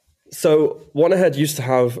So One Ahead used to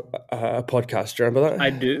have a podcast. Do you remember that? I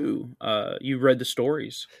do. You read the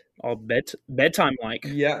stories, all bedtime like.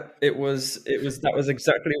 Yeah, it was. That's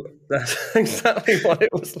exactly what it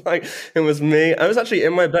was like. It was me. I was actually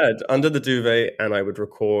in my bed under the duvet, and I would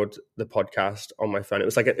record the podcast on my phone. It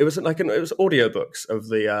was audiobooks of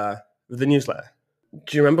the newsletter.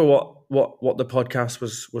 Do you remember what the podcast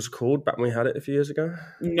was called back when we had it a few years ago?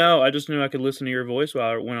 No, I just knew I could listen to your voice while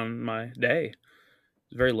I went on my day.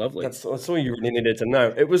 It's very lovely. That's all you really needed to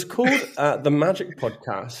know. It was called the Magic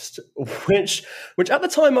Podcast, which at the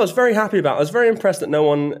time I was very happy about. I was very impressed that no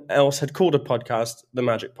one else had called a podcast the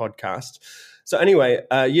Magic Podcast. So anyway,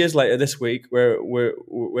 years later this week, we're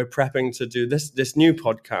prepping to do this new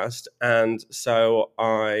podcast, and so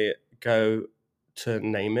I go to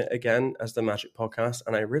name it again as the Magic Podcast,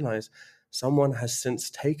 and I realize someone has since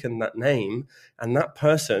taken that name, and that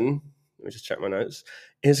person, let me just check my notes,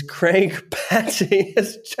 is Craig Petty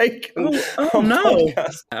has taken no.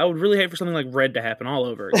 podcast. I would really hate for something like Red to happen all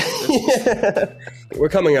over again. Yeah. We're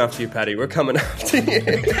coming after you, Petty. We're coming after you.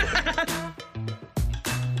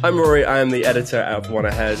 I'm Rory. I am the editor of One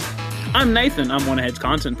Ahead. I'm Nathan. I'm One Ahead's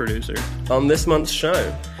content producer. On this month's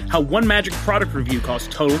show, how one magic product review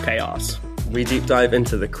caused total chaos. We deep dive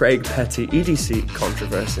into the Craig Petty EDC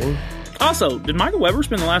controversy. Also, did Michael Weber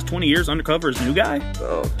spend the last 20 years undercover as new guy?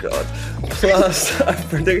 Oh, God. Plus, a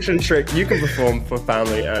prediction trick you can perform for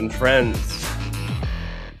family and friends.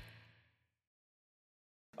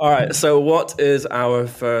 All right, so what is our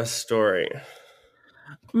first story?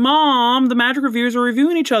 Mom, the magic reviewers are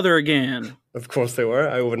reviewing each other again. Of course they were.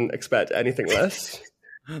 I wouldn't expect anything less.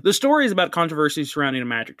 The story is about controversy surrounding a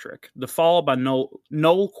magic trick, The Fall by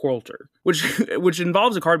Noel Quilter, which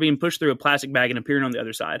involves a card being pushed through a plastic bag and appearing on the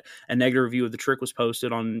other side. A negative review of the trick was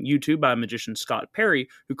posted on YouTube by magician Scott Perry,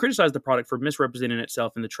 who criticized the product for misrepresenting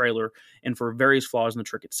itself in the trailer and for various flaws in the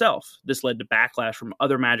trick itself. This led to backlash from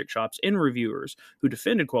other magic shops and reviewers who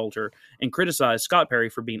defended Quilter and criticized Scott Perry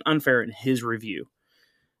for being unfair in his review.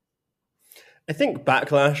 I think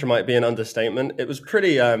backlash might be an understatement. It was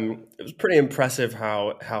pretty impressive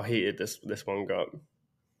how heated this one got.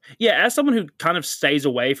 Yeah, as someone who kind of stays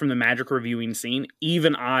away from the magic reviewing scene,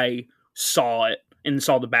 even I saw it and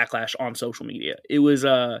saw the backlash on social media. It was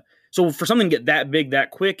so for something to get that big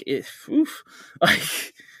that quick, it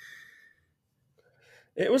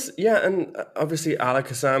was, yeah, and obviously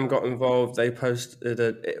Alakazam got involved. They posted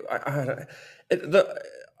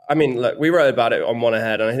I mean, look, we wrote about it on One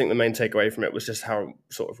Ahead, and I think the main takeaway from it was just how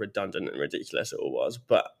sort of redundant and ridiculous it all was.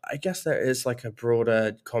 But I guess there is like a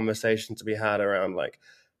broader conversation to be had around like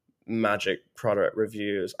magic product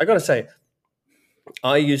reviews. I got to say,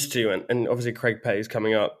 I used to, and obviously Craig Petty's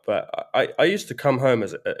coming up, but I used to come home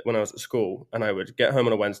when I was at school, and I would get home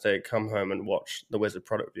on a Wednesday, come home and watch the Wizard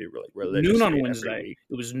product review religiously. Noon on Wednesday.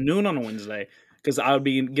 It was noon on a Wednesday because I would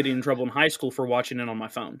be getting in trouble in high school for watching it on my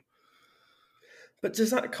phone. But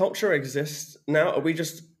does that culture exist now? Are we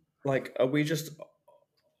just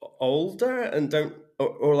older and don't,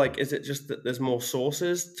 or like, is it just that there's more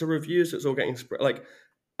sources to reviews? So it's all getting spread. Like,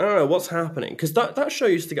 I don't know what's happening, because that show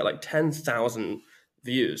used to get like 10,000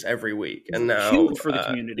 views every week, and now huge for the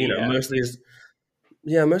community. Most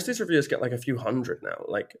of these reviewers get like a few hundred now.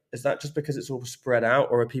 Like, is that just because it's all spread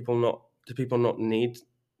out, or do people not need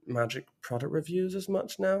magic product reviews as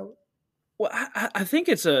much now? Well, I think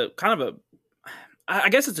it's I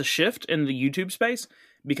guess it's a shift in the YouTube space,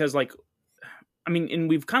 because and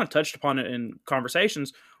we've kind of touched upon it in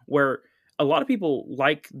conversations where a lot of people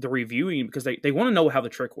like the reviewing because they want to know how the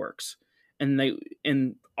trick works.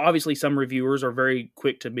 And obviously some reviewers are very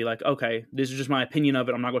quick to be like, okay, this is just my opinion of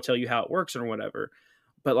it. I'm not going to tell you how it works or whatever.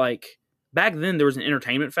 But like back then there was an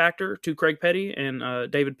entertainment factor to Craig Petty and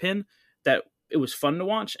David Penn that it was fun to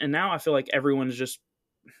watch. And now I feel like everyone is just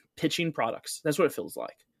pitching products. That's what it feels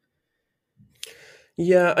like.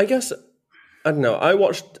 Yeah, I guess, I don't know. I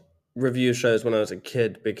watched review shows when I was a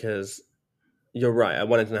kid because you're right. I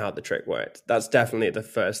wanted to know how the trick worked. That's definitely the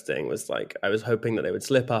first thing, was like, I was hoping that they would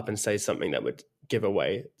slip up and say something that would give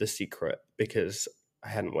away the secret because I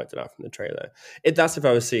hadn't worked it out from the trailer. That's if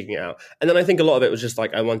I was seeking it out. And then I think a lot of it was just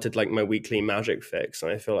like, I wanted like my weekly magic fix.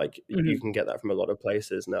 And I feel like you can get that from a lot of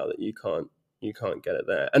places now that you can't get it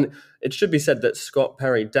there. And it should be said that Scott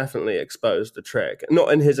Perry definitely exposed the trick.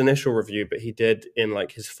 Not in his initial review, but he did in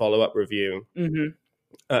like his follow-up review.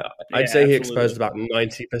 I'd say he exposed about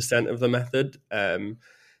 90% of the method. In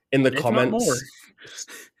the comments.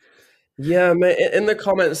 Yeah, in the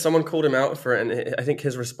comments, someone called him out for it. And I think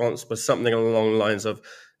his response was something along the lines of,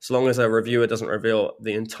 as long as a reviewer doesn't reveal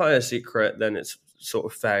the entire secret, then it's sort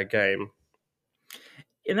of fair game.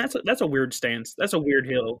 And that's a weird stance. That's a weird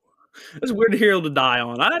hill. It's a weird hill to die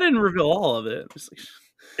on. I didn't reveal all of it.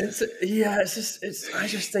 I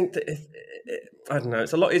just think that I don't know,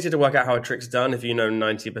 it's a lot easier to work out how a trick's done if you know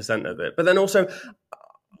 90% of it. But then also,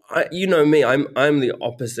 you know me, I'm the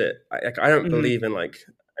opposite. I don't believe in like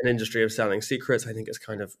an industry of selling secrets. I think it's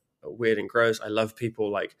kind of weird and gross. I love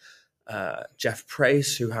people like Jeff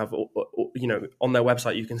Price who have, you know, on their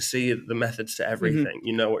website you can see the methods to everything.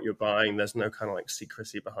 You know what you're buying. There's no kind of like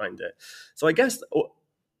secrecy behind it. So I guess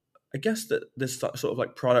that this sort of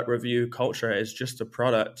like product review culture is just a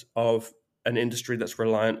product of an industry that's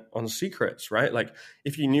reliant on secrets, right? Like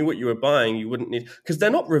if you knew what you were buying, you wouldn't need, because they're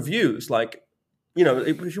not reviews. Like, you know,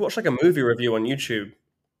 if you watch like a movie review on YouTube,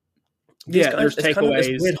 there's takeaways. Kind of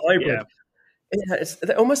this weird hybrid. Yeah,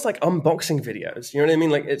 they're almost like unboxing videos. You know what I mean?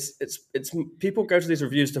 Like it's people go to these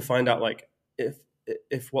reviews to find out like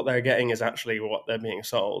if what they're getting is actually what they're being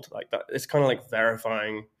sold. Like that, it's kind of like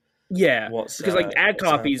verifying. Yeah, because like ad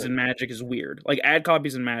copies in Magic is weird. Like ad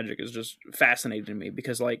copies in Magic is just fascinating to me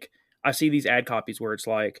because like I see these ad copies where it's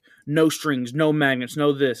like no strings, no magnets,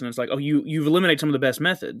 no this, and it's like, oh, you've eliminated some of the best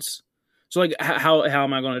methods. So like how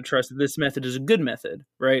am I going to trust that this method is a good method,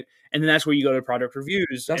 right? And then that's where you go to product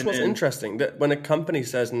reviews. That's what's interesting. That when a company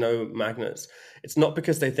says no magnets, it's not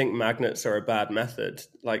because they think magnets are a bad method.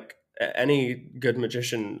 Like any good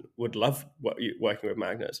magician would love working with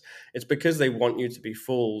magnets. It's because they want you to be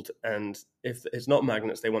fooled, and if it's not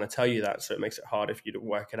magnets, they want to tell you that, so it makes it harder for you to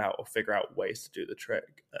work it out or figure out ways to do the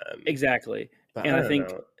trick. Exactly. And I think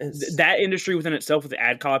that industry within itself with the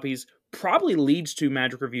ad copies probably leads to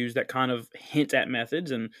Magic reviews that kind of hint at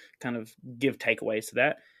methods and kind of give takeaways to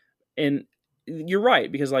that. And you're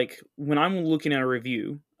right, because like when I'm looking at a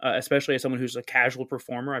review, especially as someone who's a casual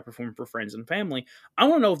performer, I perform for friends and family, I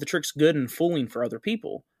want to know if the trick's good and fooling for other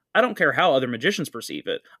people. I don't care how other magicians perceive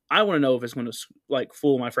it. I want to know if it's going to like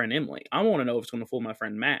fool my friend Emily. I want to know if it's going to fool my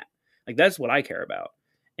friend Matt. Like that's what I care about.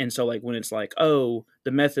 And so like when it's like, oh,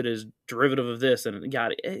 the method is derivative of this and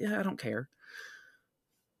got it, I don't care.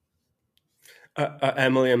 Are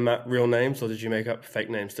Emily and Matt real names, or did you make up fake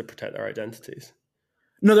names to protect their identities?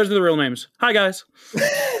 No, those are the real names. Hi, guys.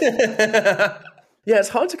 Yeah, it's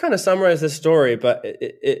hard to kind of summarize this story, but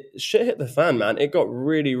it shit hit the fan, man. It got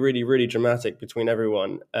really, really, really dramatic between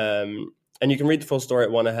everyone. And you can read the full story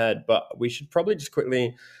at One Ahead, but we should probably just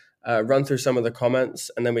quickly run through some of the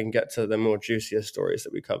comments, and then we can get to the more juicier stories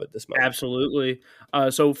that we covered this month. Absolutely.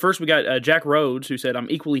 So first we got Jack Rhodes, who said, I'm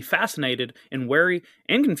equally fascinated and wary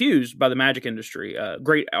and confused by the magic industry.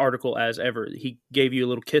 Great article as ever. He gave you a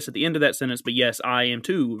little kiss at the end of that sentence, but yes, I am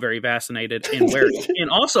too very fascinated and wary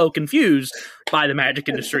and also confused by the magic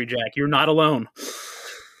industry, Jack. You're not alone.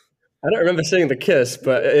 I don't remember seeing the kiss,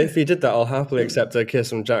 but if he did that, I'll happily accept a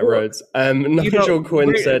kiss from Jack Rhodes. Nigel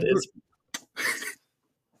Quinn said it's...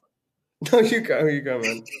 No, you go,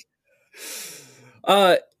 man.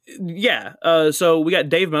 So we got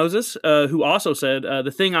Dave Moses, who also said,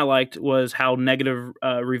 the thing I liked was how negative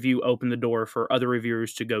review opened the door for other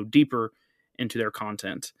reviewers to go deeper into their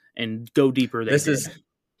content and go deeper. This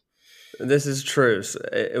is true.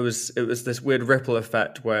 It was this weird ripple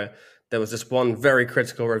effect where there was this one very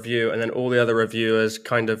critical review, and then all the other reviewers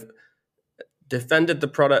kind of defended the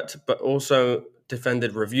product, but also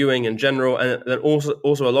defended reviewing in general, and then also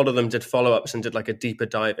a lot of them did follow-ups and did like a deeper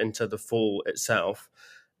dive into the Fool itself,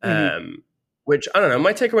 which I don't know,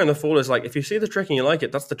 my takeaway on the Fool is like, if you see the trick and you like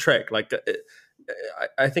it, that's the trick. Like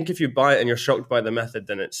I think if you buy it and you're shocked by the method,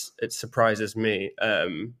 then it surprises me,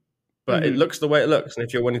 but it looks the way it looks, and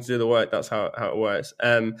if you're willing to do the work, that's how it works.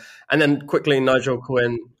 And then quickly, Nigel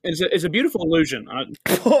Quinn. It's a beautiful illusion.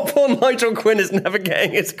 Poor Nigel Quinn is never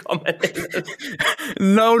getting his comment.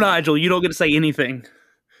 No, Nigel, you don't get to say anything.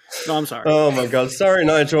 No, I'm sorry. Oh my God, sorry,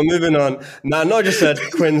 Nigel. Moving on. Now,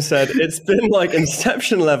 Quinn said it's been like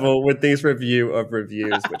Inception level with these review of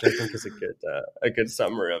reviews, which I think is a good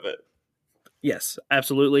summary of it. Yes,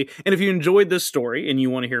 absolutely. And if you enjoyed this story and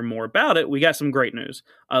you want to hear more about it, we got some great news.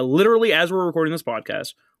 Literally, as we're recording this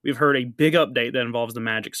podcast, we've heard a big update that involves the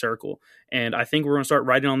Magic Circle. And I think we're going to start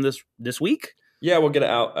writing on this week. Yeah, we'll get it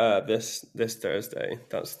out this Thursday.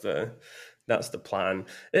 That's the plan.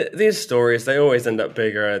 These stories, they always end up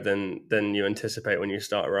bigger than you anticipate when you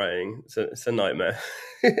start writing. It's a nightmare.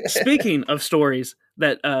 Speaking of stories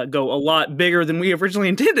that go a lot bigger than we originally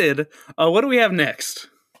intended, what do we have next?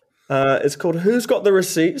 It's called Who's Got the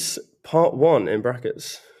Receipts, Part 1 in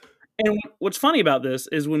brackets. And what's funny about this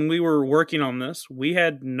is when we were working on this, we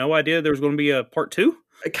had no idea there was going to be a Part 2.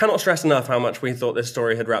 I cannot stress enough how much we thought this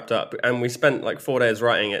story had wrapped up. And we spent like 4 days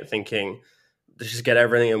writing it thinking just get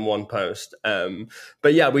everything in one post.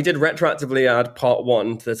 But yeah, we did retroactively add part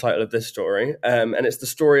 1 to the title of this story. And it's the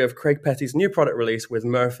story of Craig Petty's new product release with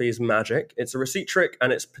Murphy's Magic. It's a receipt trick,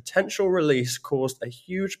 and its potential release caused a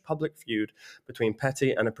huge public feud between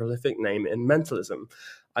Petty and a prolific name in mentalism.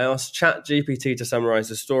 I asked ChatGPT to summarize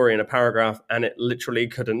the story in a paragraph, and it literally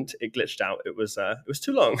couldn't. It glitched out. It was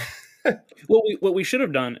too long. What we should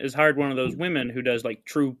have done is hired one of those women who does like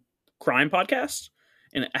true crime podcasts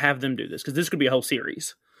and have them do this, because this could be a whole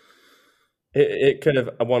series. It could have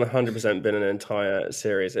 100% been an entire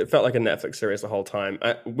series. It felt like a Netflix series the whole time.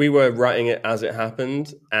 We were writing it as it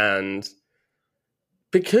happened, and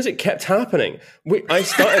because it kept happening, I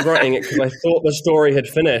started writing it because I thought the story had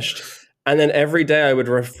finished, and then every day I would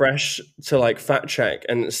refresh to like fact check,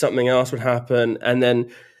 and something else would happen, and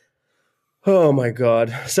then oh my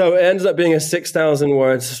God. So it ended up being a 6,000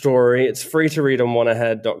 word story. It's free to read on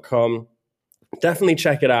oneahead.com. Definitely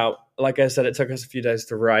check it out. Like I said, it took us a few days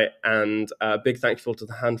to write, and big thankful to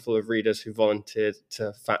the handful of readers who volunteered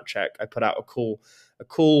to fact check. I put out a call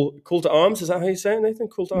to arms. Is that how you say it, Nathan?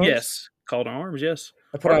 Call to arms? Yes. Call to arms, yes.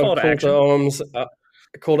 I put out a call to arms,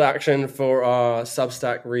 a call to action for our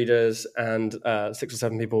Substack readers, and 6 or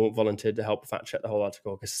 7 people volunteered to help fact check the whole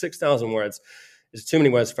article, because 6,000 words is too many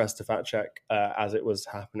words for us to fact check as it was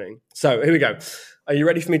happening. So here we go. Are you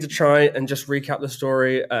ready for me to try and just recap the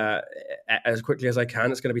story as quickly as I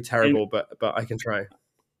can? It's going to be terrible, but I can try.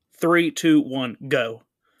 3, 2, 1, go.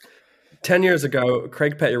 10 years ago,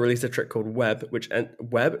 Craig Petty released a trick called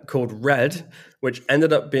called Red, which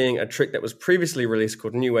ended up being a trick that was previously released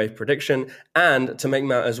called New Wave Prediction. And to make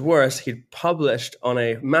matters worse, he'd published on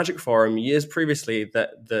a magic forum years previously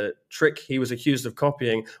that the trick he was accused of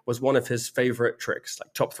copying was one of his favorite tricks,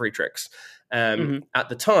 like top 3 tricks. At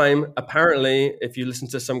the time, apparently, if you listen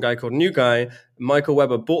to some guy called New Guy, Michael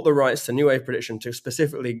Weber bought the rights to New Wave Prediction to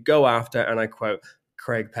specifically go after, and I quote,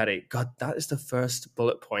 Craig Petty. God, that is the first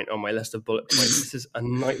bullet point on my list of bullet points. This is a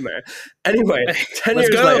nightmare. Anyway, 10 years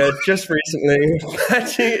later, just recently,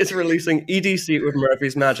 Petty is releasing EDC with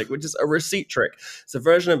Murphy's Magic, which is a receipt trick. It's a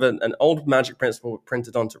version of an old magic principle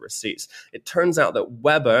printed onto receipts. It turns out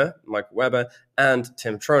that Michael Weber, and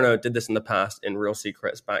Tim Trono did this in the past in Real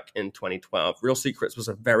Secrets back in 2012. Real Secrets was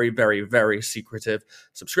a very, very, very secretive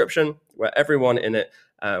subscription where everyone in it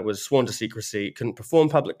was sworn to secrecy, couldn't perform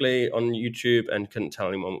publicly on YouTube, and couldn't tell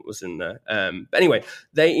anyone what was in there. But anyway,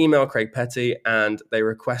 they email Craig Petty and they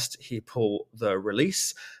request he pull the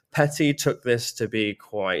release. Petty took this to be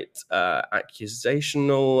quite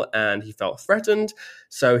accusational, and he felt threatened.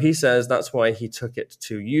 So he says that's why he took it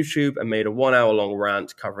to YouTube and made a 1-hour-long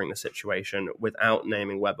rant covering the situation without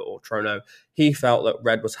naming Weber or Trono. He felt that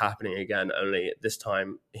Red was happening again, only this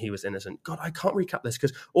time he was innocent. God, I can't recap this,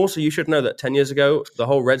 because also you should know that 10 years ago, the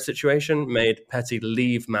whole Red situation made Petty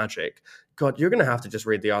leave Magic. God, you're going to have to just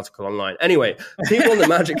read the article online. Anyway, people in the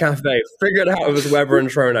Magic Cafe figured out it was Weber and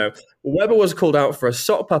Trono. Weber was called out for a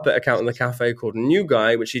sock puppet account in the cafe called New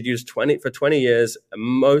Guy, which he'd used for 20 years,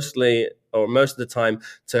 most of the time,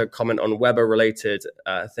 to comment on Weber-related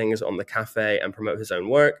things on the cafe and promote his own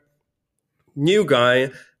work. New Guy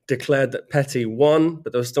declared that Petty won,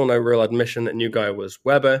 but there was still no real admission that New Guy was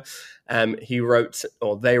Weber. They wrote,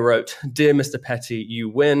 "Dear Mr. Petty, you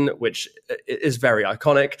win," which is very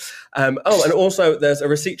iconic. And also there's a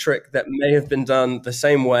receipt trick that may have been done the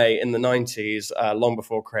same way in the 90s, long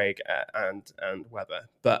before Craig and Weber.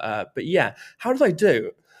 But yeah, how did I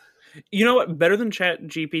do? You know what? Better than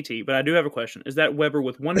ChatGPT, but I do have a question. Is that Weber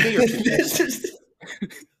with 1 B or 2 B's?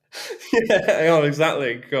 Yeah, oh,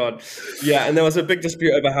 exactly. God, yeah. And there was a big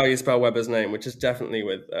dispute over how you spell Weber's name, which is definitely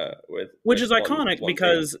which is iconic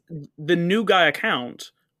because the New Guy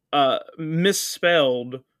account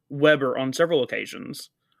misspelled Weber on several occasions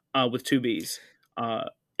with 2 B's, and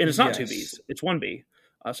it's not 2 B's; it's 1 B.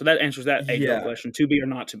 So that answers that age-old question: 2 B or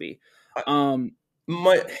not to be.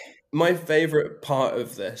 My favorite part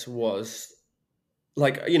of this was,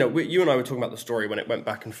 like, you and I were talking about the story when it went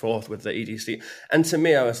back and forth with the EDC. And to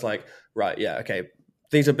me, I was like, right, yeah, okay,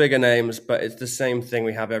 these are bigger names, but it's the same thing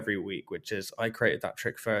we have every week, which is I created that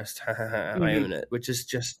trick first, and I own it, which is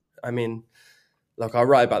just, I mean, look, I'll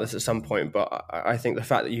write about this at some point, but I think the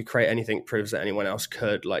fact that you create anything proves that anyone else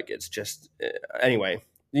could. Like, it's just, anyway.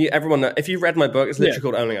 Everyone, if you read my book, it's literally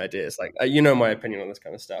called Owning Ideas. Like, you know my opinion on this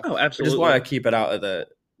kind of stuff. Oh, absolutely. Which is why I keep it out of the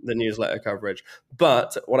newsletter coverage.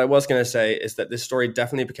 But what I was going to say is that this story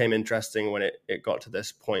definitely became interesting when it got to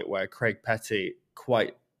this point where Craig Petty,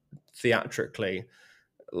 quite theatrically,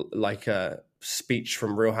 like a speech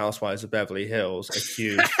from Real Housewives of Beverly Hills,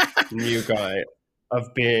 accused New Guy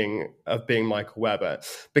of being Michael Weber.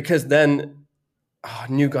 Because then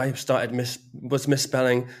new guy who started was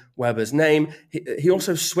misspelling Weber's name. He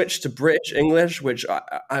also switched to British English, which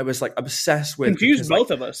I was like obsessed with. Confused because, both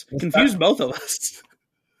like, of us. Confused both of us.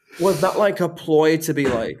 Was that like a ploy to be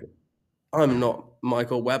like, I'm not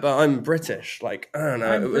Michael Weber, I'm British? Like, I don't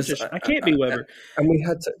know. I'm British. I can't be Weber. And we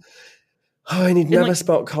had to. Oh, and he'd never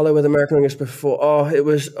spelt color with American English before. And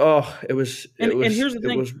here's the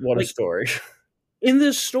thing. What a story. In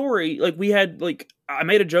this story, like, we had, like, I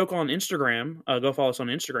made a joke on Instagram, go follow us on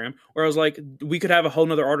Instagram, where I was like, we could have a whole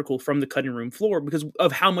nother article from the cutting room floor because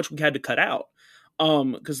of how much we had to cut out.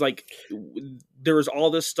 Because, like, there was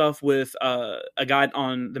all this stuff with a guy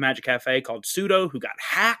on the Magic Cafe called Pseudo who got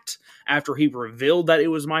hacked after he revealed that it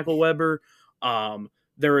was Michael Weber.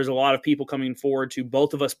 There is a lot of people coming forward to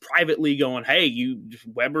both of us privately going, hey,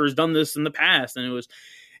 Weber's done this in the past. And it was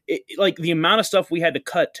like the amount of stuff we had to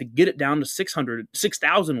cut to get it down to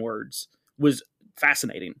 6,000 words was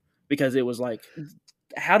fascinating, because it was like,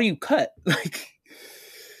 how do you cut? Like,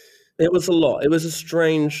 it was a lot. It was a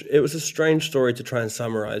strange story to try and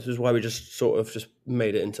summarize, which is why we just sort of just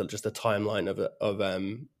made it into just a timeline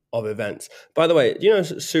of events. By the way,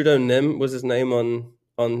 Pseudonym was his name on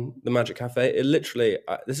the Magic Cafe. It literally,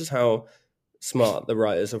 this is how smart the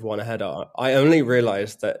writers of One Ahead are. I only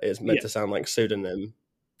realized that it's meant to sound like pseudonym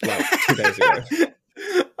like 2 days ago.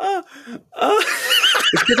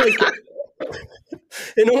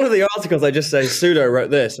 In all of the articles, I just say Pseudo wrote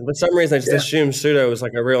this, and for some reason, I just assumed Pseudo was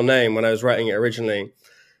like a real name when I was writing it originally.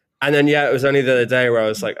 And then, it was only the other day where I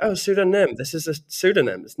was like, "Oh, pseudonym. This is a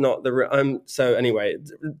pseudonym. It's not the." So anyway,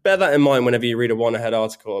 bear that in mind whenever you read a One Ahead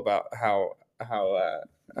article about how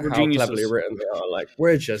cleverly written they are. Like,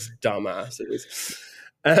 we're just dumbasses.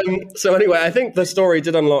 So anyway, I think the story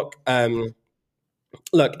did unlock.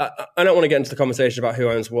 Look, I don't want to get into the conversation about who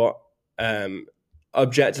owns what.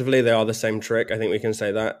 Objectively, they are the same trick. I think we can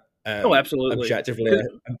say that. Absolutely.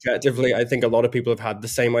 Objectively, I think a lot of people have had the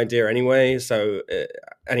same idea anyway. So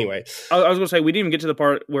anyway, I was going to say, we didn't even get to the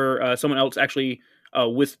part where someone else actually,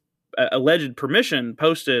 with alleged permission,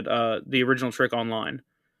 posted the original trick online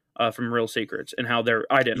from Real Secrets, and how they're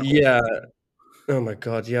identical. Yeah. Oh my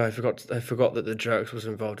god, yeah, I forgot that the Jerks was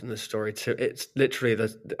involved in this story too. It's literally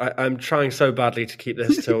I'm trying so badly to keep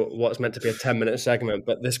this to what's meant to be a 10-minute segment,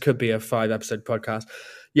 but this could be a 5-episode podcast.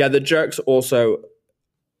 Yeah, the Jerks also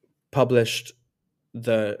published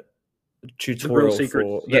the tutorial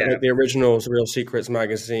for the original Real Secrets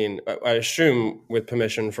magazine, I assume with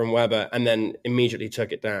permission from Weber, and then immediately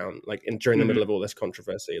took it down, like during the middle of all this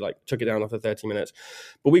controversy, like took it down after 30 minutes.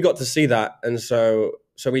 But we got to see that, and so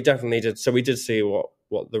we definitely did. So we did see what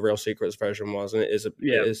the Real Secrets version was, and it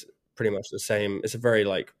is pretty much the same. It's a very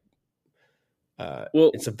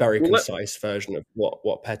it's a very concise version of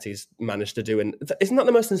what Petty's managed to do. And isn't that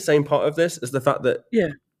the most insane part of this? Is the fact that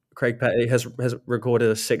Craig Petty has recorded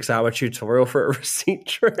a 6-hour tutorial for a receipt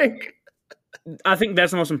trick. I think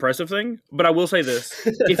that's the most impressive thing. But I will say this.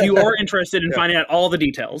 If you are interested in finding out all the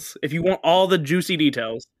details, if you want all the juicy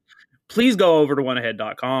details, please go over to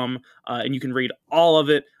oneahead.com and you can read all of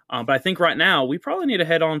it. But I think right now we probably need to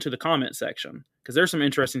head on to the comment section, because there's some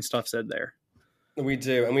interesting stuff said there. We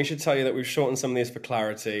do, and we should tell you that we've shortened some of these for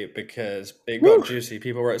clarity because it got juicy.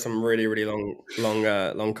 People wrote some really, really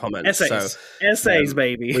long comments. Essays,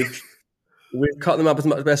 baby. We've cut them up as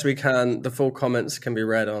much as best we can. The full comments can be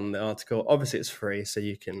read on the article. Obviously, it's free, so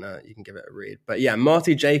you can give it a read. But yeah,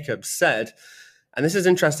 Marty Jacobs said, and this is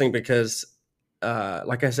interesting because,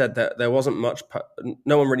 like I said, there wasn't much.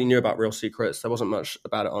 No one really knew about Real Secrets. There wasn't much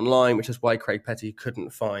about it online, which is why Craig Petty couldn't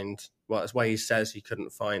find. Well, that's why he says he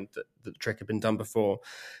couldn't find that the trick had been done before.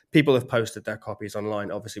 People have posted their copies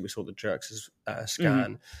online. Obviously, we saw the Jerks'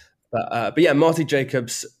 scan. But yeah, Marty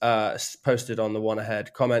Jacobs posted on the One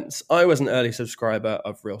Ahead comments, "I was an early subscriber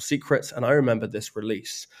of Real Secrets, and I remember this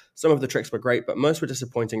release. Some of the tricks were great, but most were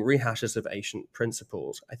disappointing rehashes of ancient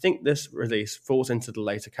principles. I think this release falls into the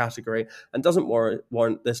later category and doesn't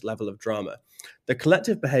warrant this level of drama. The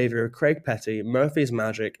collective behavior of Craig Petty, Murphy's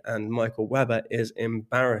Magic, and Michael Weber is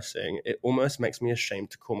embarrassing. It almost makes me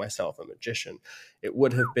ashamed to call myself a magician. It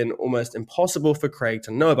would have been almost impossible for Craig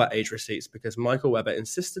to know about age receipts because Michael Weber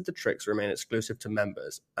insisted the tricks remain exclusive to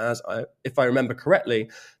members. If I remember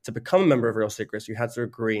correctly, to become a member of Real Secrets, you had to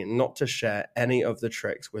agree not to share any of the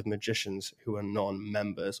tricks with magicians who are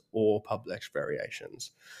non-members or publish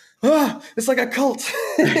variations." It's like a cult.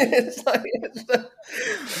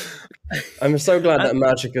 I'm so glad that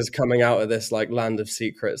magic is coming out of this like land of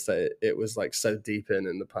secrets that it was like so deep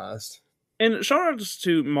in the past. And shout out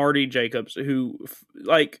to Marty Jacobs, who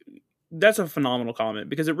that's a phenomenal comment,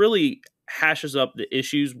 because it really hashes up the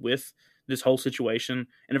issues with this whole situation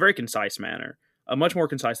in a very concise manner, much more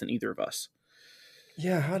concise than either of us.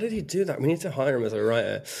 Yeah, how did he do that? We need to hire him as a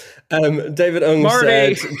writer. David Ung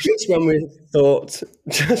Marty! said, just when we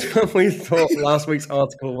thought last week's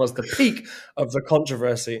article was the peak of the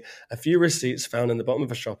controversy, a few receipts found in the bottom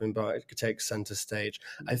of a shopping bag could take center stage.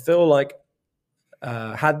 I feel like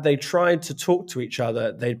had they tried to talk to each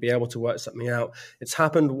other, they'd be able to work something out. It's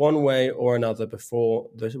happened one way or another before.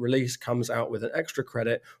 The release comes out with an extra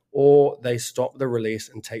credit, or they stop the release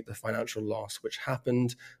and take the financial loss, which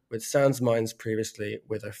happened with Sans Minds previously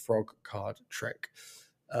with a frog card trick.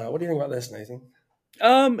 What do you think about this, Nathan?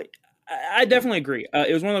 I definitely agree.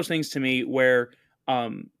 It was one of those things to me where,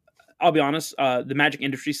 I'll be honest, the Magic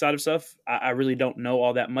industry side of stuff, I really don't know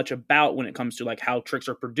all that much about when it comes to like how tricks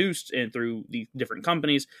are produced and through the different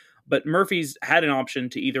companies. But Murphy's had an option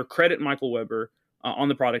to either credit Michael Weber on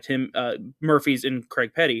the product, Murphy's and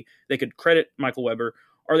Craig Petty. They could credit Michael Weber,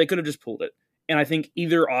 or they could have just pulled it. And I think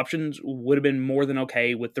either options would have been more than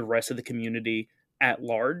okay with the rest of the community at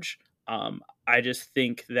large. I just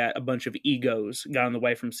think that a bunch of egos got in the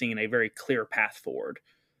way from seeing a very clear path forward.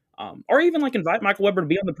 Or even like invite Michael Weber to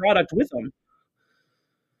be on the product with them.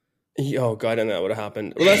 Oh, God, I don't know what would have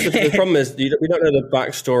happened. Well, that's the problem is we don't know the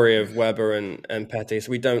backstory of Weber and Petty,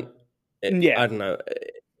 so we don't. I don't know.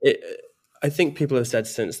 I think people have said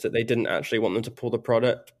since that they didn't actually want them to pull the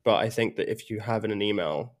product, but I think that if you have in an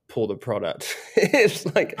email, pull the product, it's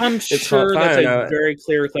like I'm sure that's a very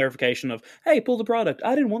clear clarification of, hey, pull the product.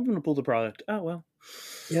 I didn't want them to pull the product. Oh, well.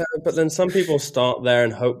 Yeah, but then some people start there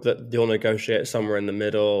and hope that you'll negotiate somewhere in the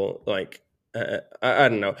middle. Like, I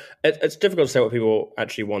don't know. It's difficult to say what people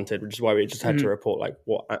actually wanted, which is why we just had to report like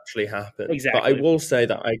what actually happened. Exactly. But I will say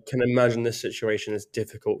that I can imagine this situation is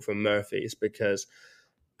difficult for Murphy's because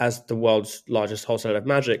as the world's largest wholesaler of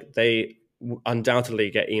Magic, they undoubtedly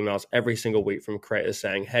get emails every single week from creators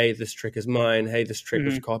saying, hey, this trick is mine. Hey, this trick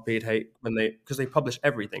was copied. Hey, because they publish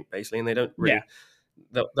everything basically, and they don't really,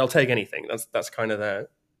 they'll take anything. That's kind of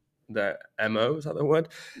their MO, is that the word?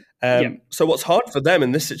 So what's hard for them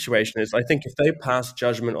in this situation is I think if they pass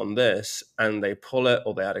judgment on this and they pull it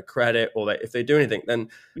or they add a credit or if they do anything, then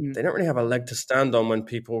they don't really have a leg to stand on when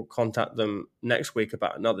people contact them next week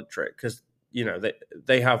about another trick because, you know,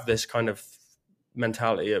 they have this kind of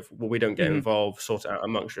mentality of, well, we don't get involved, sort it out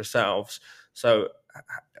amongst yourselves. So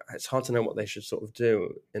it's hard to know what they should sort of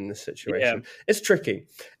do in this situation. It's tricky.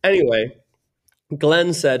 Anyway,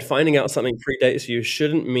 Glenn said, finding out something predates you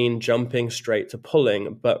shouldn't mean jumping straight to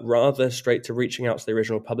pulling, but rather straight to reaching out to the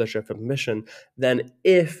original publisher for permission. Then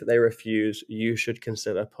if they refuse, you should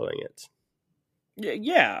consider pulling it.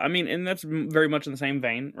 Yeah. I mean, and that's very much in the same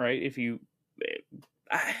vein, right?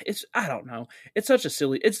 I don't know. It's such a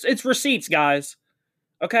silly, it's receipts, guys.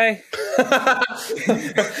 Okay.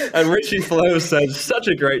 And Richie Flo said, such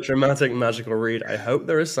a great, dramatic, magical read. I hope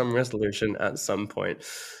there is some resolution at some point.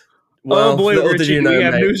 Well, oh boy, Richie, we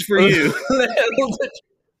have news for you.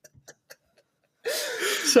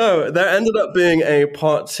 So there ended up being a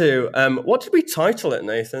part 2. What did we title it,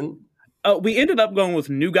 Nathan? We ended up going with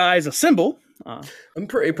New Guys Assemble. I'm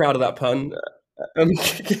pretty proud of that pun.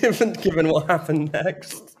 Given what happened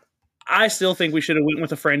next. I still think we should have went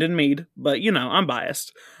with A Friend in Mead, but you know, I'm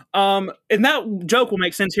biased. And that joke will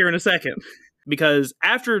make sense here in a second. Because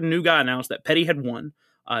after New Guy announced that Petty had won,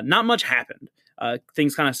 not much happened.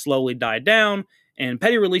 Things kind of slowly died down, and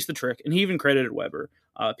Petty released the trick, and he even credited Weber.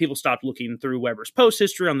 People stopped looking through Weber's post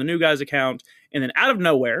history on the New Guy's account, and then out of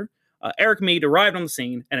nowhere, Eric Mead arrived on the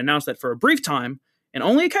scene and announced that for a brief time, and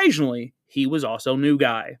only occasionally, he was also New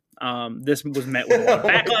Guy. This was met with a lot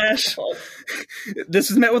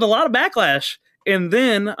of backlash. And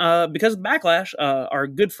then, because of the backlash, our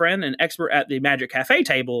good friend and expert at the Magic Cafe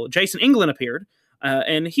table, Jason England, appeared.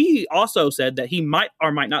 And he also said that he might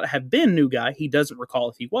or might not have been New Guy. He doesn't recall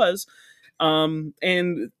if he was. And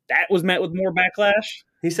that was met with more backlash.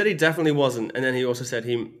 He said he definitely wasn't. And then he also said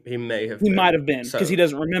he may have been. He might have been because he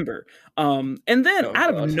doesn't remember. And then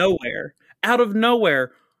out of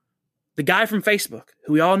nowhere, the guy from Facebook,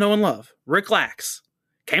 who we all know and love, Rick Lax,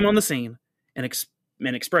 came on the scene and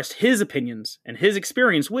expressed his opinions and his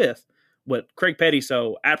experience with what Craig Petty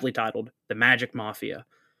so aptly titled the Magic Mafia.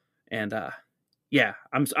 And yeah,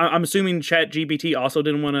 I'm assuming ChatGPT also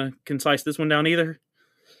didn't want to concise this one down either.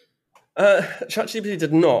 ChatGPT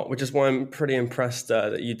did not, which is why I'm pretty impressed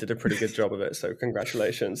that you did a pretty good job of it. So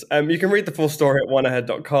congratulations. You can read the full story at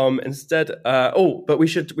oneahead.com instead. But we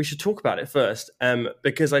should talk about it first,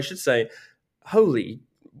 because I should say,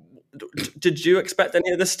 did you expect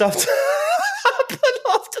any of this stuff to happen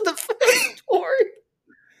after the first story?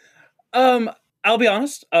 I'll be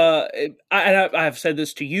honest. I've said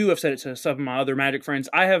this to you. I've said it to some of my other Magic friends.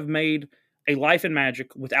 I have made a life in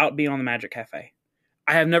Magic without being on the Magic Cafe.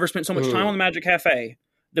 I have never spent so much time on the Magic Cafe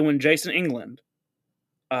than when Jason England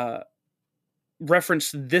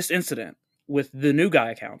referenced this incident with the new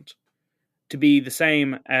guy account to be the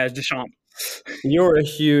same as Deschamps. You're a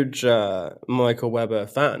huge Michael Webber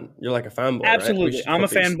fan. You're like a fanboy, Absolutely. Right? I'm a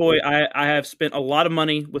fanboy. I have spent a lot of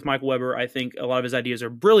money with Michael Webber. I think a lot of his ideas are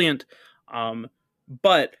brilliant,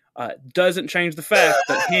 but doesn't change the fact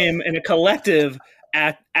that him and a collective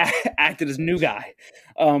acted as new guy,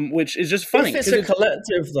 which is just funny. If it's a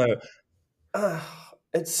collective, though,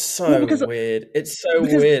 it's so weird. It's so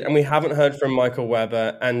weird, and we haven't heard from Michael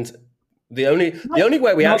Webber. And the only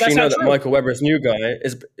way we actually know that Michael Webber is new guy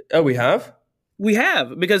is we have. We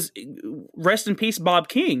have, because rest in peace, Bob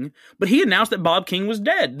King. But he announced that Bob King was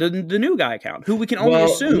dead, the new guy account, who we can only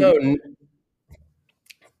assume. No,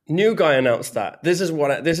 new guy announced that. This is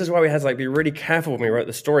why we had to be really careful when we wrote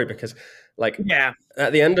the story, because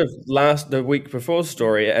at the end of the week before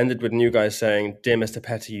story, it ended with new guy saying, "Dear Mr.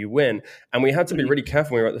 Petty, you win," and we had to be really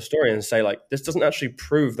careful when we wrote the story and say this doesn't actually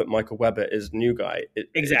prove that Michael Webber is new guy.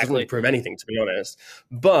 It doesn't prove anything, to be honest.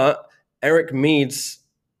 But Eric Mead's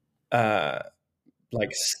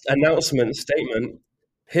announcement statement,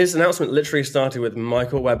 his announcement literally started with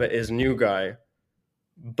Michael Webber is new guy,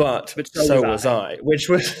 but so was I, which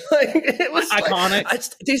was it was iconic.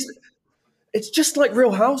 It's just like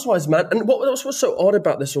Real Housewives, man. And what's so odd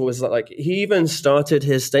about this all is that he even started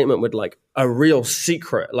his statement with a real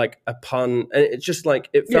secret, a pun, and it's just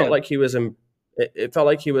it felt like he was it felt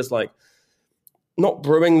like he was not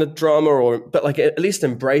brewing the drama, but at least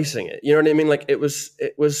embracing it. You know what I mean? It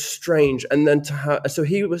was strange. And then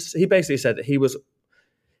he basically said that he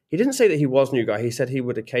didn't say that he was new guy. He said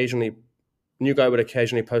new guy would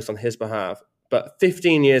occasionally post on his behalf, but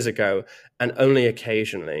 15 years ago and only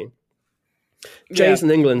occasionally.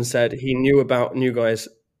 Jason England said he knew about new guy's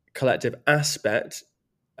collective aspect.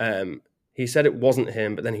 He said it wasn't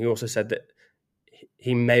him, but then he also said that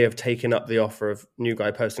he may have taken up the offer of new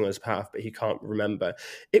guy posting on his path, but he can't remember.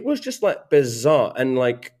 It was just bizarre and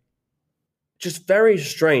just very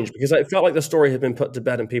strange, because it felt like the story had been put to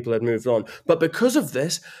bed and people had moved on. But because of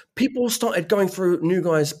this, people started going through new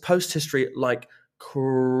guy's post history like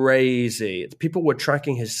crazy. People were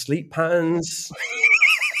tracking his sleep patterns.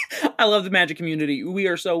 I love the Magic community. We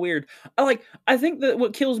are so weird. I think that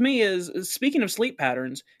what kills me is, speaking of sleep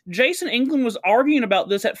patterns, Jason England was arguing about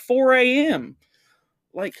this at 4 a.m.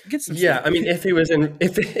 Get some sleep. Yeah, I mean, if he was in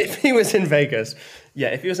Vegas,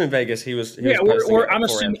 he was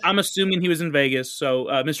I'm assuming he was in Vegas. So,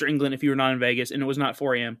 Mr. England, if you were not in Vegas and it was not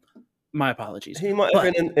 4 a.m., my apologies. He might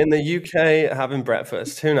have been in the UK having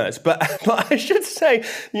breakfast. Who knows? But I should say,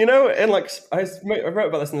 I wrote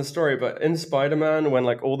about this in the story, but in Spider-Man, when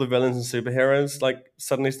all the villains and superheroes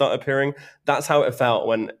suddenly start appearing, that's how it felt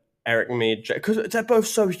when Eric Mead, because they're both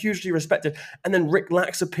so hugely respected, and then Rick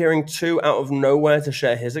Lax appearing too out of nowhere to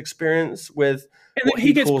share his experience with, and then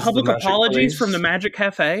he gets public apologies from the Magic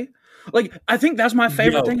Cafe. I think that's my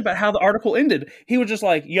favorite thing about how the article ended. He was just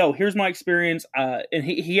 "Yo, here's my experience," and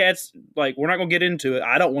he had we're not gonna get into it.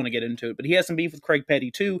 I don't want to get into it, but he has some beef with Craig Petty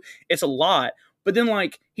too. It's a lot, but then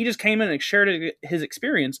he just came in and shared his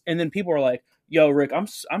experience, and then people are "Yo, Rick,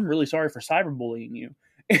 I'm really sorry for cyberbullying you."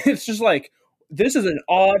 And it's just this is an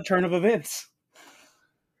odd turn of events.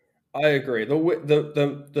 I agree.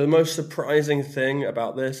 The most surprising thing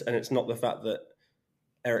about this, and it's not the fact that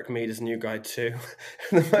Eric Mead is a new guy too.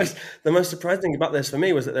 The most surprising thing about this for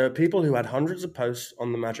me was that there are people who had hundreds of posts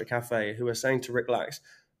on the Magic Cafe who were saying to Rick Lax,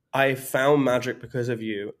 "I found Magic because of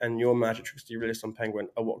you, and your Magic tricks you released on Penguin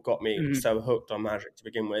are what got me so hooked on Magic to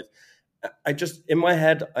begin with." I just, in my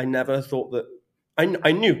head, I never thought that.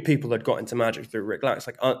 I knew people had got into Magic through Rick Lax,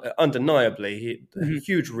 undeniably, he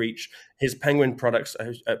huge reach. His Penguin products,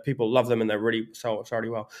 people love them and they're really sold really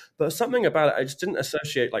well. But something about it, I just didn't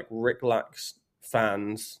associate Rick Lax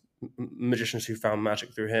fans, magicians who found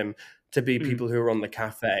Magic through him, to be people who were on the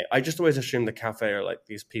cafe. I just always assumed the cafe are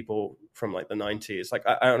these people from the 90s.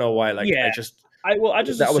 I don't know why. That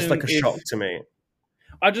was a shock to me.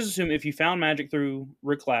 I just assume if you found Magic through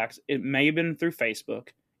Rick Lax, it may have been through Facebook.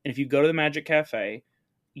 And if you go to the Magic Cafe,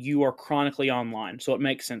 you are chronically online. So it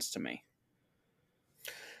makes sense to me.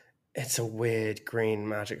 It's a weird green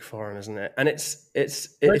Magic forum, isn't it? And it's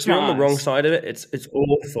if you're on the wrong side of it, it's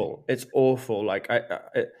awful. It's awful.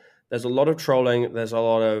 There's a lot of trolling. There's a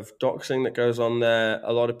lot of doxing that goes on there.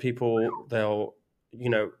 A lot of people, they'll,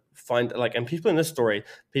 find and people in this story,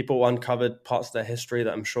 people uncovered parts of their history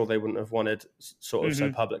that I'm sure they wouldn't have wanted sort of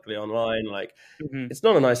so publicly online. It's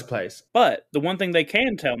not a nice place. But the one thing they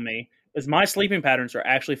can tell me is my sleeping patterns are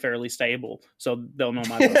actually fairly stable, so they'll know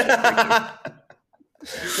my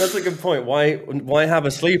That's a good point. Why have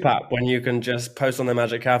a sleep app when you can just post on the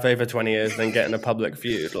Magic Cafe for 20 years, then get in a public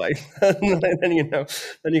feud? Like, then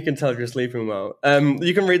you can tell if you're sleeping well.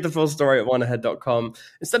 You can read the full story at oneahead.com.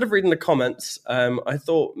 Instead of reading the comments, I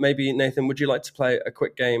thought maybe, Nathan, would you like to play a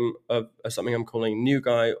quick game of something I'm calling New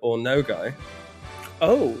Guy or No Guy?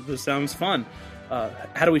 Oh, this sounds fun.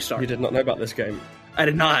 How do we start? You did not know about this game. I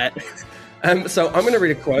did not. So I'm going to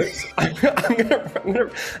read a quote. I'm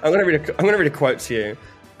going to read a quote to you,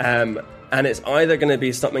 and it's either going to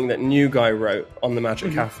be something that New Guy wrote on the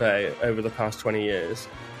Magic Cafe over the past 20 years,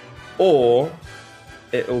 or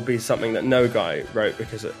it will be something that No Guy wrote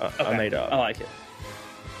because I made it up. I like it.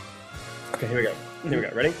 Okay, here we go. Here we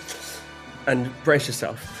go. Ready? And brace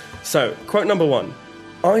yourself. So, quote number 1.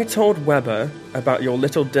 I told Weber about your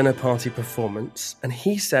little dinner party performance, and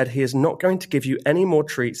he said he is not going to give you any more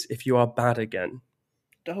treats if you are bad again.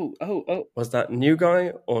 Oh. Was that New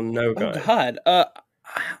Guy or No Guy? Oh, God.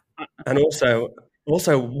 And also, what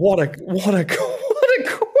a quote!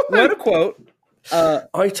 What a quote.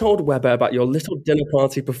 I told Weber about your little dinner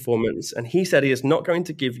party performance, and he said he is not going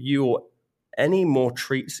to give you any more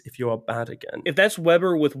treats if you are bad again. If that's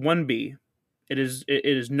Weber with one B, it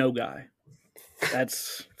is No Guy.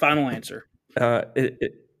 That's final answer.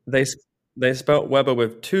 They spelt Weber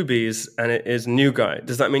with 2 B's, and it is New Guy.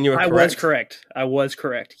 Does that mean you were correct? I was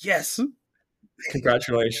correct. Yes.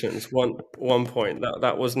 Congratulations. One point.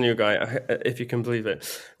 That was New Guy, if you can believe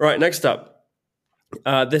it. Right, next up.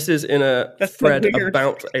 This is in a thread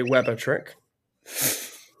about a Weber trick.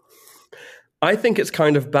 I think it's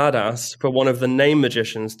kind of badass for one of the name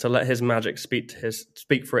magicians to let his magic speak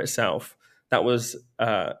for itself. That was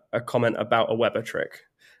a comment about a Weber trick.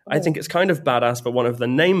 I think it's kind of badass for one of the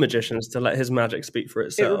name magicians to let his magic speak for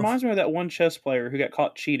itself. It reminds me of that one chess player who got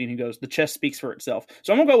caught cheating. He goes, the chess speaks for itself.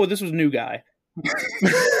 So I'm going to go with this was New Guy.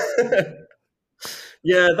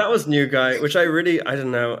 Yeah, that was New Guy, which I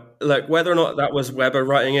don't know. Like, whether or not that was Weber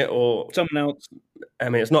writing it or someone else. I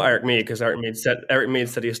mean, it's not Eric Mead, because Eric Mead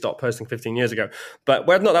said he stopped posting 15 years ago. But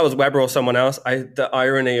whether or not that was Weber or someone else, the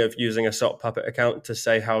irony of using a sock puppet account to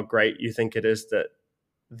say how great you think it is that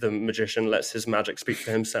the magician lets his magic speak for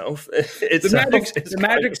himself. The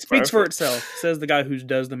magic speaks for itself, says the guy who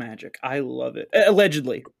does the magic. I love it.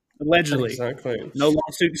 Allegedly. Exactly. No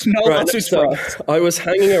lawsuits. No lawsuits for us. I was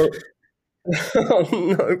hanging around. Oh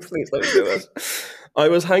no! Please don't do this. I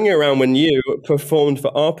was hanging around when you performed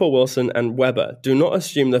for Arpa Wilson and Weber. Do not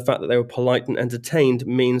assume the fact that they were polite and entertained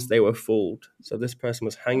means they were fooled. So this person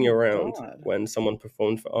was hanging around when someone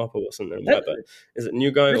performed for Arpa Wilson and Weber. Is it New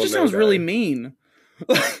Guy or No Guy? It just sounds really mean.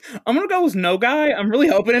 I'm going to go with No Guy. I'm really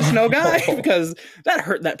hoping it's No Guy because that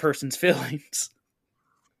hurt that person's feelings.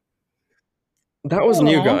 That was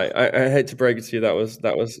New Guy. I hate to break it to you. That was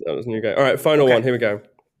New Guy. All right, final one. Here we go.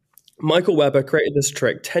 Michael Weber created this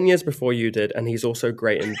trick 10 years before you did, and he's also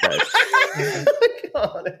great in bed.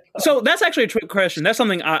 So that's actually a trick question. That's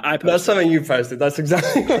something I posted. That's something you posted. That's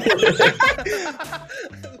exactly what it is.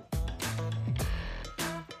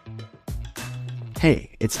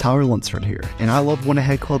 Hey, it's Tyler Lunsford here, and I love One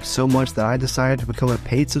Ahead Club so much that I decided to become a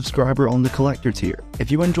paid subscriber on the collector tier.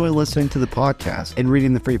 If you enjoy listening to the podcast and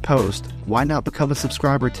reading the free post, why not become a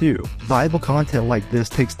subscriber too? Valuable content like this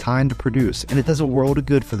takes time to produce, and it does a world of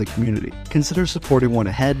good for the community. Consider supporting One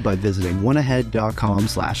Ahead by visiting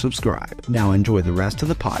oneahead.com/subscribe. Now enjoy the rest of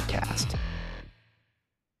the podcast.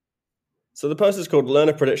 So the post is called Learn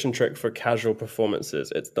a Prediction Trick for Casual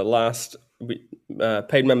Performances. It's the last.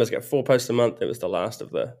 Paid members get 4 posts a month. It was the last of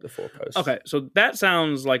the 4 posts. Okay, so that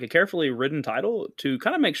sounds like a carefully written title to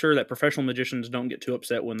kind of make sure that professional magicians don't get too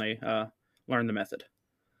upset when they learn the method.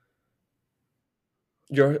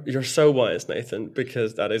 You're so wise, Nathan,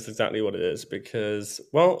 because that is exactly what it is. Because,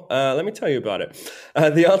 well, let me tell you about it.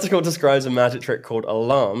 The article describes a magic trick called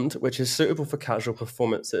Alarmed, which is suitable for casual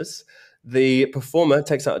performances. The performer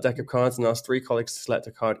takes out a deck of cards and asks 3 colleagues to select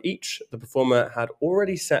a card each. The performer had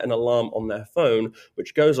already set an alarm on their phone,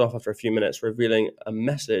 which goes off after a few minutes, revealing a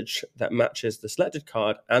message that matches the selected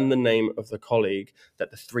card and the name of the colleague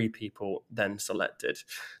that the 3 people then selected.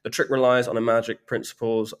 The trick relies on a magic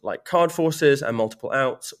principles like card forces and multiple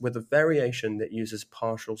outs, with a variation that uses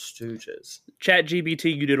partial stooges.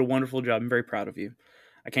 ChatGPT, you did a wonderful job. I'm very proud of you.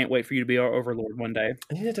 I can't wait for you to be our overlord one day.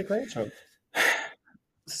 You did a great job.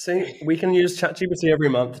 See, we can use ChatGPT every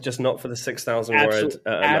month, just not for the 6,000 word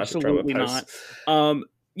absolutely not.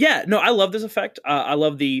 Yeah, no, I love this effect. I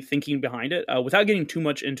love the thinking behind it. Without getting too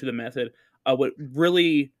much into the method, what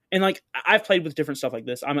really, and like I've played with different stuff like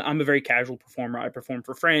this. I'm a very casual performer. I perform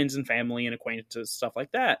for friends and family and acquaintances, stuff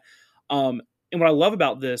like that. And what I love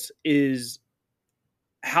about this is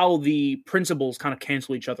how the principles kind of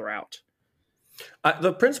cancel each other out.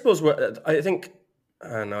 The principles were, I think, I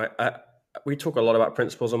don't know. We talk a lot about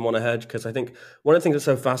principles on One Ahead because I think one of the things that's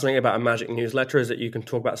so fascinating about a magic newsletter is that you can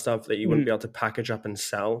talk about stuff that you wouldn't be able to package up and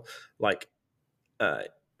sell. Like,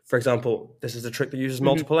 for example, this is a trick that uses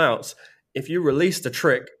multiple outs. If you released a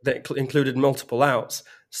trick that included multiple outs,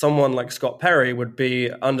 someone like Scott Perry would be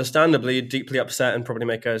understandably deeply upset and probably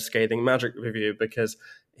make a scathing magic review because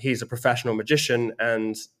he's a professional magician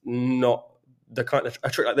and not the kind of a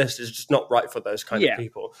trick like this is just not right for those kind of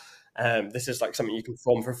people. This is like something you can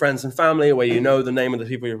perform for friends and family where you know the name of the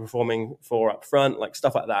people you're performing for up front, like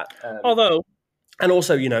stuff like that. And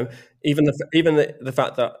also, you know, even the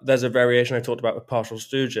fact that there's a variation I talked about with partial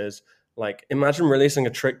stooges. Like, imagine releasing a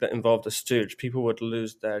trick that involved a stooge. People would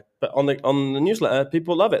lose their... But on the newsletter,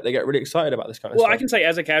 people love it. They get really excited about this kind of stuff. Well, I can say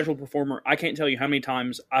as a casual performer, I can't tell you how many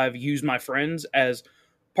times I've used my friends as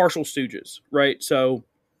partial stooges, right? So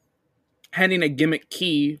handing a gimmick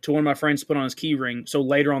key to one of my friends to put on his key ring, so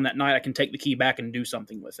later on that night I can take the key back and do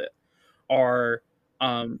something with it. Or...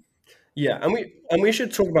 yeah, and we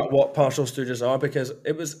should talk about what partial stooges are because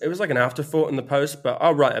it was like an afterthought in the post, but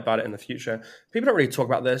I'll write about it in the future. People don't really talk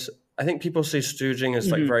about this. I think people see stooging as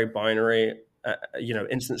like very binary. You know,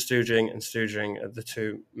 instant stooging and stooging are the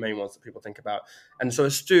two main ones that people think about. And so a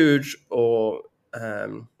stooge, or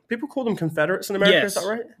people call them Confederates in America, yes, is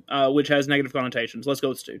that right? Which has negative connotations. Let's go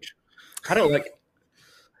with stooge. I don't like...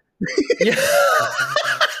 yeah.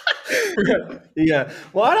 Yeah,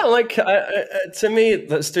 well, I don't like. To me,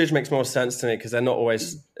 that stooge makes more sense to me because they're not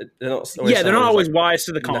always. They're not always like, wise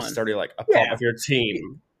to the con. Necessarily like a part of your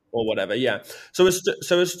team or whatever. Yeah. So a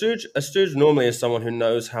stooge normally is someone who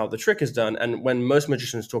knows how the trick is done. And when most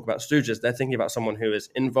magicians talk about stooges, they're thinking about someone who is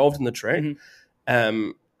involved in the trick,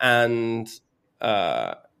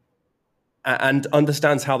 and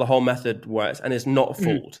understands how the whole method works and is not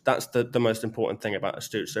fooled. That's the most important thing about a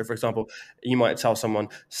stooge. So, for example, you might tell someone,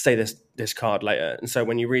 say this card later. And so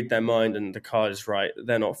when you read their mind and the card is right,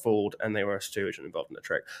 they're not fooled and they were a stooge and involved in the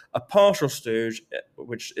trick. A partial stooge,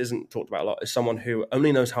 which isn't talked about a lot, is someone who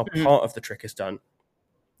only knows how part of the trick is done.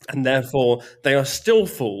 And therefore, they are still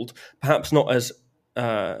fooled, perhaps not as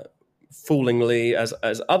foolingly as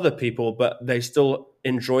other people, but they still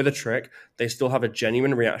enjoy the trick. They still have a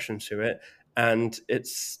genuine reaction to it, and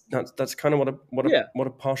that's kind of what a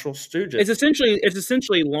partial stooge is. It's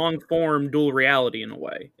essentially long form dual reality in a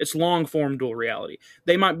way. It's long form dual reality.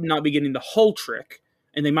 They might not be getting the whole trick,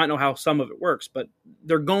 and they might know how some of it works, but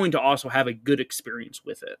they're going to also have a good experience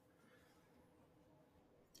with it.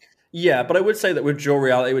 Yeah, but I would say that with dual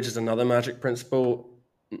reality, which is another magic principle,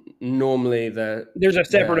 normally there's a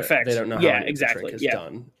separate effect. They don't know how the trick is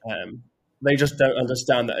done. They just don't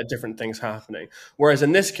understand that a different thing's happening. Whereas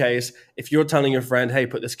in this case, if you're telling your friend, "Hey,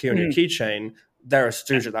 put this key on your keychain," they're a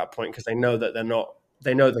stooge at that point because they know that they're not.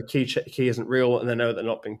 They know the key isn't real, and they know they're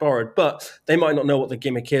not being borrowed. But they might not know what the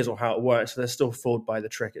gimmick is or how it works, so they're still fooled by the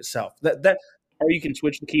trick itself. Or you can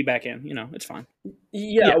switch the key back in. You know, it's fine.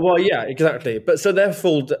 Yeah, well, yeah, exactly. But so they're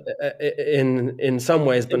fooled in some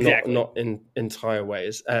ways, but not in entire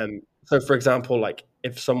ways. So, for example, like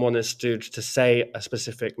if someone is stooged to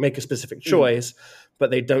make a specific choice, but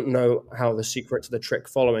they don't know how the secret to the trick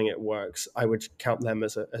following it works, I would count them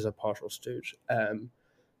as a partial stooge.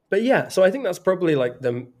 But yeah, so I think that's probably like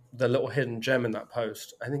the little hidden gem in that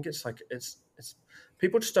post. I think it's like it's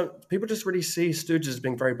people just really see stooges as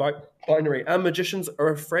being very binary, and magicians are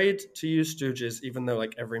afraid to use stooges, even though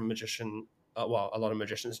like every magician. A lot of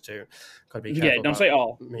magicians do. Gotta be careful. Yeah, don't say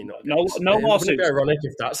all. No lawsuits. Wouldn't it be ironic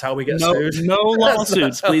if that's how we get sued? No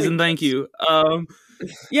lawsuits, please and thank you. Going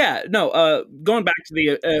back to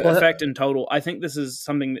the effect in total, I think this is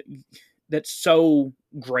something that's so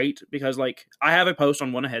great because, like, I have a post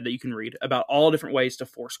on One Ahead that you can read about all different ways to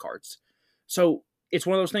force cards. So it's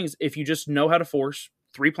one of those things. If you just know how to force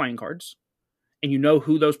 3 playing cards, and you know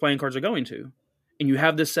who those playing cards are going to, and you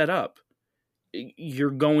have this set up,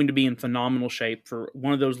 you're going to be in phenomenal shape for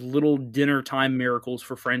one of those little dinner time miracles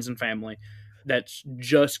for friends and family that's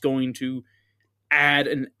just going to add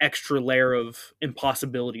an extra layer of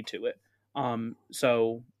impossibility to it.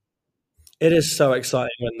 So it is so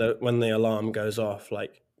exciting when the alarm goes off,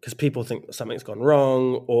 like, because people think that something's gone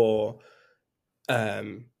wrong, or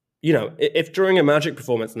you know, if during a magic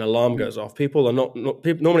performance an alarm goes off, people are not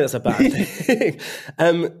people, normally that's a bad thing.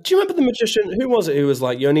 Do you remember the magician? Who was it who was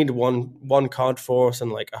like, you only need one card force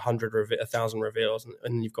and like 1,000 reveals,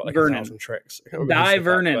 and you've got like Vernon. 1,000 tricks? Die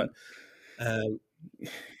Vernon. There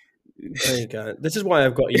you go. This is why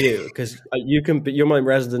I've got you, because you're my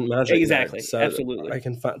resident magic. Exactly. Nerd, so absolutely. I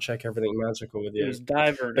can fact check everything magical with you. It was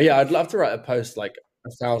Die Vernon. But yeah, I'd love to write a post like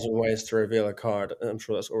 1,000 ways to reveal a card. I'm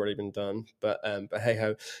sure that's already been done, but hey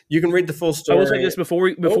ho, you can read the full I story. will say this before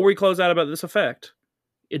we close out about this effect.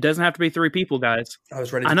 It doesn't have to be 3 people, guys. I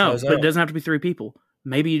was ready to I know, close but out. it doesn't have to be 3 people.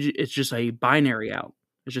 Maybe it's just a binary out.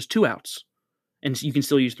 It's just 2 outs, and you can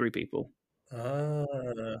still use 3 people. Ah.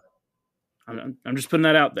 I'm just putting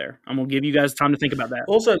that out there. I'm gonna give you guys time to think about that.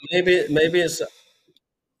 Also, maybe it's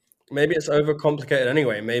overcomplicated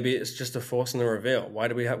anyway. Maybe it's just a force in the reveal. Why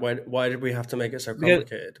did we have to make it so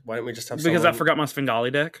complicated? Why don't we just have because I forgot my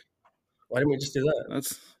Svengali deck. Why didn't we just do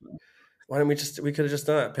that? Why didn't we could have just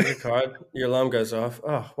done that. Pick a card, your alarm goes off.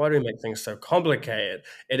 Oh, why do we make things so complicated?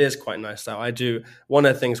 It is quite nice though. I do one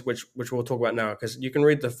of the things which we'll talk about now, because you can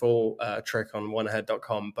read the full trick on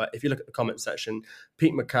oneahead.com, but if you look at the comment section,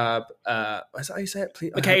 Pete McCabe, is that how you say it?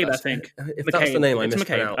 McCabe, I think. If McCabe. That's the name I It's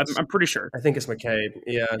mispronounced. McCabe. I'm pretty sure. I think it's McCabe.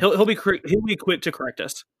 Yeah. He'll be quick to correct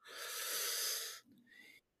us.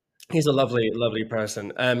 He's a lovely, lovely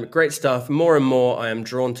person. Great stuff. More and more, I am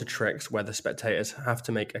drawn to tricks where the spectators have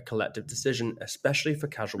to make a collective decision, especially for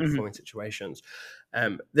casual performing situations.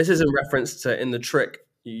 This is in reference to, in the trick,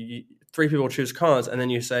 3 people choose cards, and then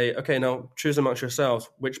you say, okay, now choose amongst yourselves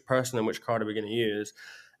which person and which card are we going to use.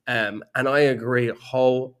 And I agree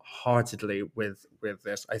wholeheartedly with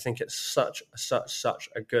this. I think it's such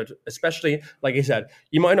a good, especially like you said,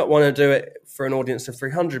 you might not want to do it for an audience of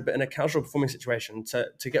 300, but in a casual performing situation,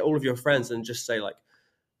 to get all of your friends and just say like,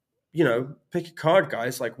 pick a card,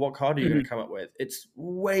 guys. Like, what card are you going to come up with? It's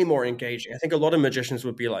way more engaging. I think a lot of magicians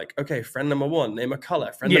would be like, okay, friend number 1, name a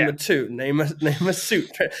color. Friend number 2, name a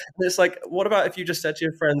suit. And it's like, what about if you just said to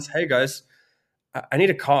your friends, hey guys, I need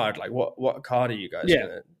a card. Like, what card are you guys going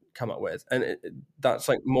to come up with? And that's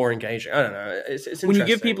like more engaging. I don't know. It's interesting. When you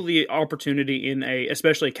give people the opportunity in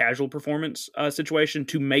especially a casual performance situation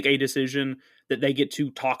to make a decision that they get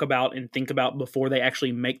to talk about and think about before they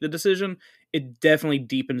actually make the decision, it definitely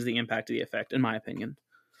deepens the impact of the effect, in my opinion.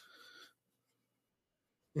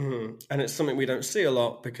 Mm-hmm. And it's something we don't see a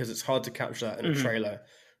lot because it's hard to capture that in a trailer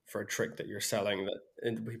for a trick that you're selling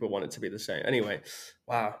that people want it to be the same. Anyway,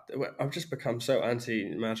 wow, I've just become so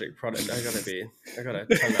anti-magic product. I gotta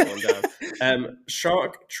turn that one down.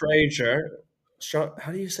 Shark Traeger.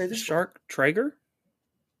 How do you say this? Shark Traeger?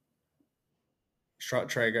 Shark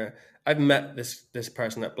Traeger. I've met this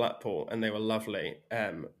person at Blackpool and they were lovely.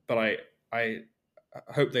 But I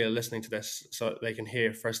hope they are listening to this so that they can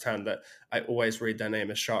hear firsthand that I always read their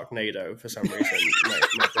name as Sharknado for some reason.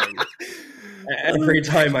 my brain. Every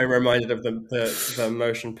time I'm reminded of the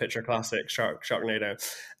motion picture classic Sharknado.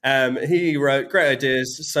 He wrote great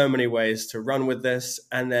ideas, so many ways to run with this.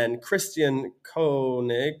 And then Christian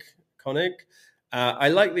Koenig, I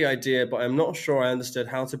like the idea, but I'm not sure I understood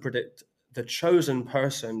how to predict the chosen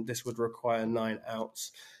person. This would require 9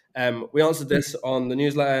 outs. We answered this on the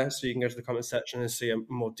newsletter, so you can go to the comment section and see a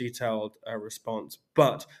more detailed response.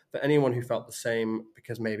 But for anyone who felt the same,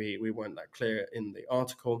 because maybe we weren't that clear in the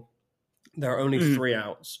article, there are only 3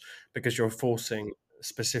 outs because you're forcing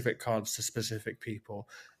specific cards to specific people.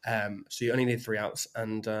 So you only need 3 outs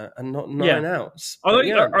and not 9 outs.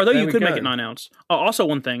 Although you could make it 9 outs. Also,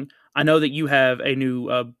 one thing, I know that you have a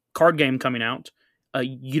new card game coming out.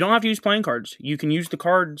 You don't have to use playing cards. You can use the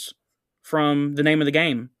cards from the name of the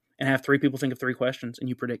game and have 3 people think of 3 questions, and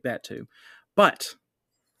you predict that too. But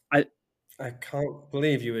I can't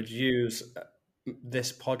believe you would use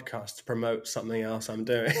this podcast to promote something else I'm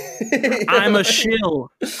doing. I'm a shill.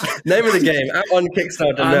 Name of the game out on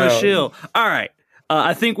Kickstarter now. I'm a shill. All right.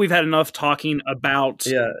 I think we've had enough talking about.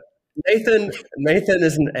 Yeah. Nathan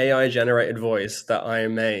is an AI generated voice that I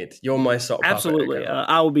made. You're my sock puppet. Absolutely.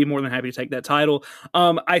 I will be more than happy to take that title.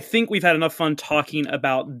 I think we've had enough fun talking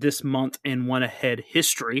about this month in One Ahead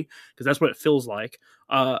history, because that's what it feels like.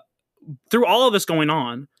 Through all of this going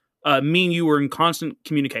on, me and you were in constant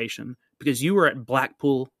communication because you were at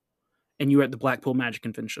Blackpool and you were at the Blackpool Magic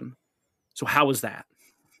Convention. So how was that?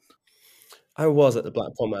 I was at the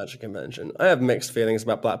Blackpool Magic Convention. I have mixed feelings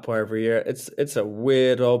about Blackpool every year. It's a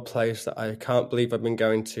weird old place that I can't believe I've been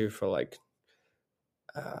going to for like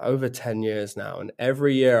over 10 years now. And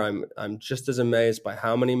every year I'm just as amazed by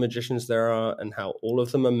how many magicians there are and how all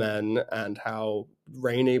of them are men and how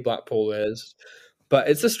rainy Blackpool is. But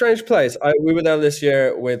it's a strange place. We were there this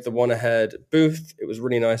year with the One Ahead booth. It was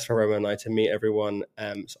really nice for Roman and I to meet everyone.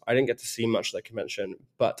 So I didn't get to see much of the convention,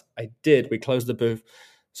 but I did. We closed the booth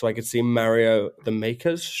so I could see Mario the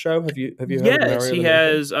Maker's show. Have you heard of Mario? Yes, he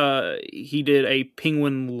has. He did a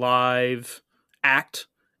Penguin Live act,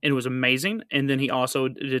 and it was amazing. And then he also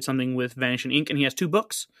did something with Vanishing Ink, and he has 2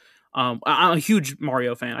 books. I'm a huge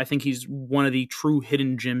Mario fan. I think he's one of the true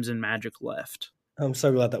hidden gems in Magic left. I'm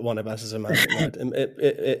so glad that one of us is a Magic nerd.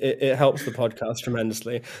 It helps the podcast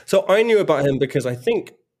tremendously. So I knew about him because I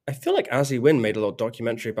feel like Azzy Win made a little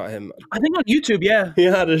documentary about him. I think on YouTube, yeah. He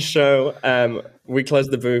had a show. We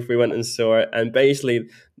closed the booth. We went and saw it, and basically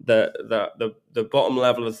the bottom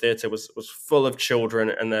level of the theater was full of children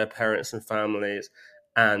and their parents and families,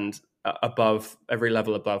 and above, every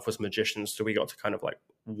level above, was magicians. So we got to kind of like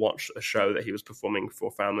watch a show that he was performing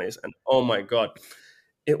for families, and oh my god,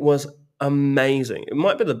 it was amazing. It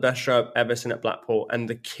might be the best show I've ever seen at Blackpool, and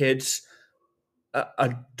the kids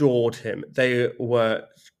adored him. They were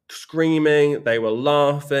screaming, they were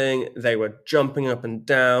laughing, they were jumping up and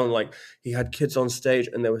down. Like, he had kids on stage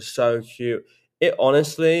and they were so cute. It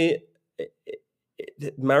honestly,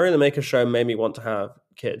 Mario the Maker show made me want to have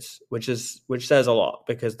kids, which says a lot,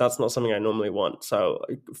 because that's not something I normally want. So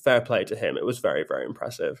fair play to him. It was very, very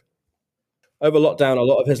impressive. Over lockdown, a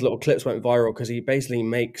lot of his little clips went viral because he basically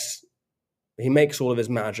makes all of his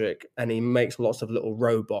magic, and he makes lots of little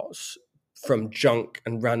robots from junk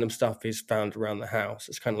and random stuff he's found around the house.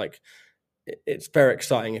 It's kind of like, it's very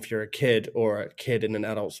exciting if you're a kid or a kid in an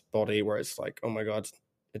adult's body, where it's like, oh my god,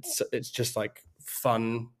 it's just like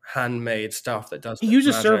fun handmade stuff that does. He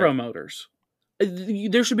uses servo motors.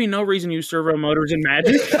 There should be no reason to use servo motors in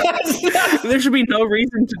Magic. There should be no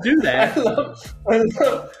reason to do that. I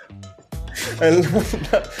love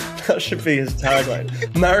that should be his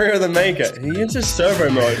tagline. Mario the Maker. He uses servo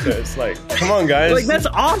motors. Like, come on, guys. Like, that's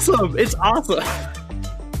awesome. It's awesome.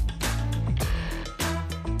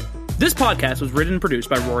 This podcast was written and produced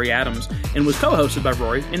by Rory Adams and was co-hosted by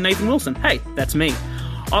Rory and Nathan Wilson. Hey, that's me.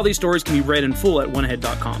 All these stories can be read in full at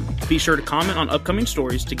oneahead.com. Be sure to comment on upcoming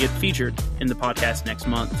stories to get featured in the podcast next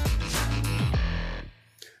month.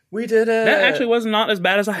 We did it. That actually was not as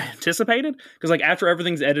bad as I anticipated, because like after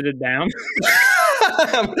everything's edited down,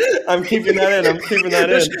 I'm keeping that in.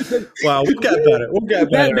 Wow, we'll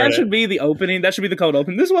get better. That should be the opening. That should be the cold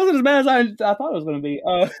open. This wasn't as bad as I thought it was going to be.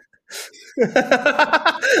 I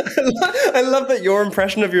love that your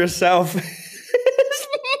impression of yourself.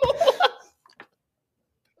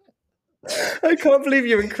 I can't believe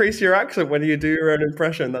you increase your accent when you do your own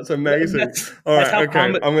impression. That's amazing. All right, okay.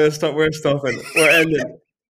 I'm going to stop. We're stopping. We're ending.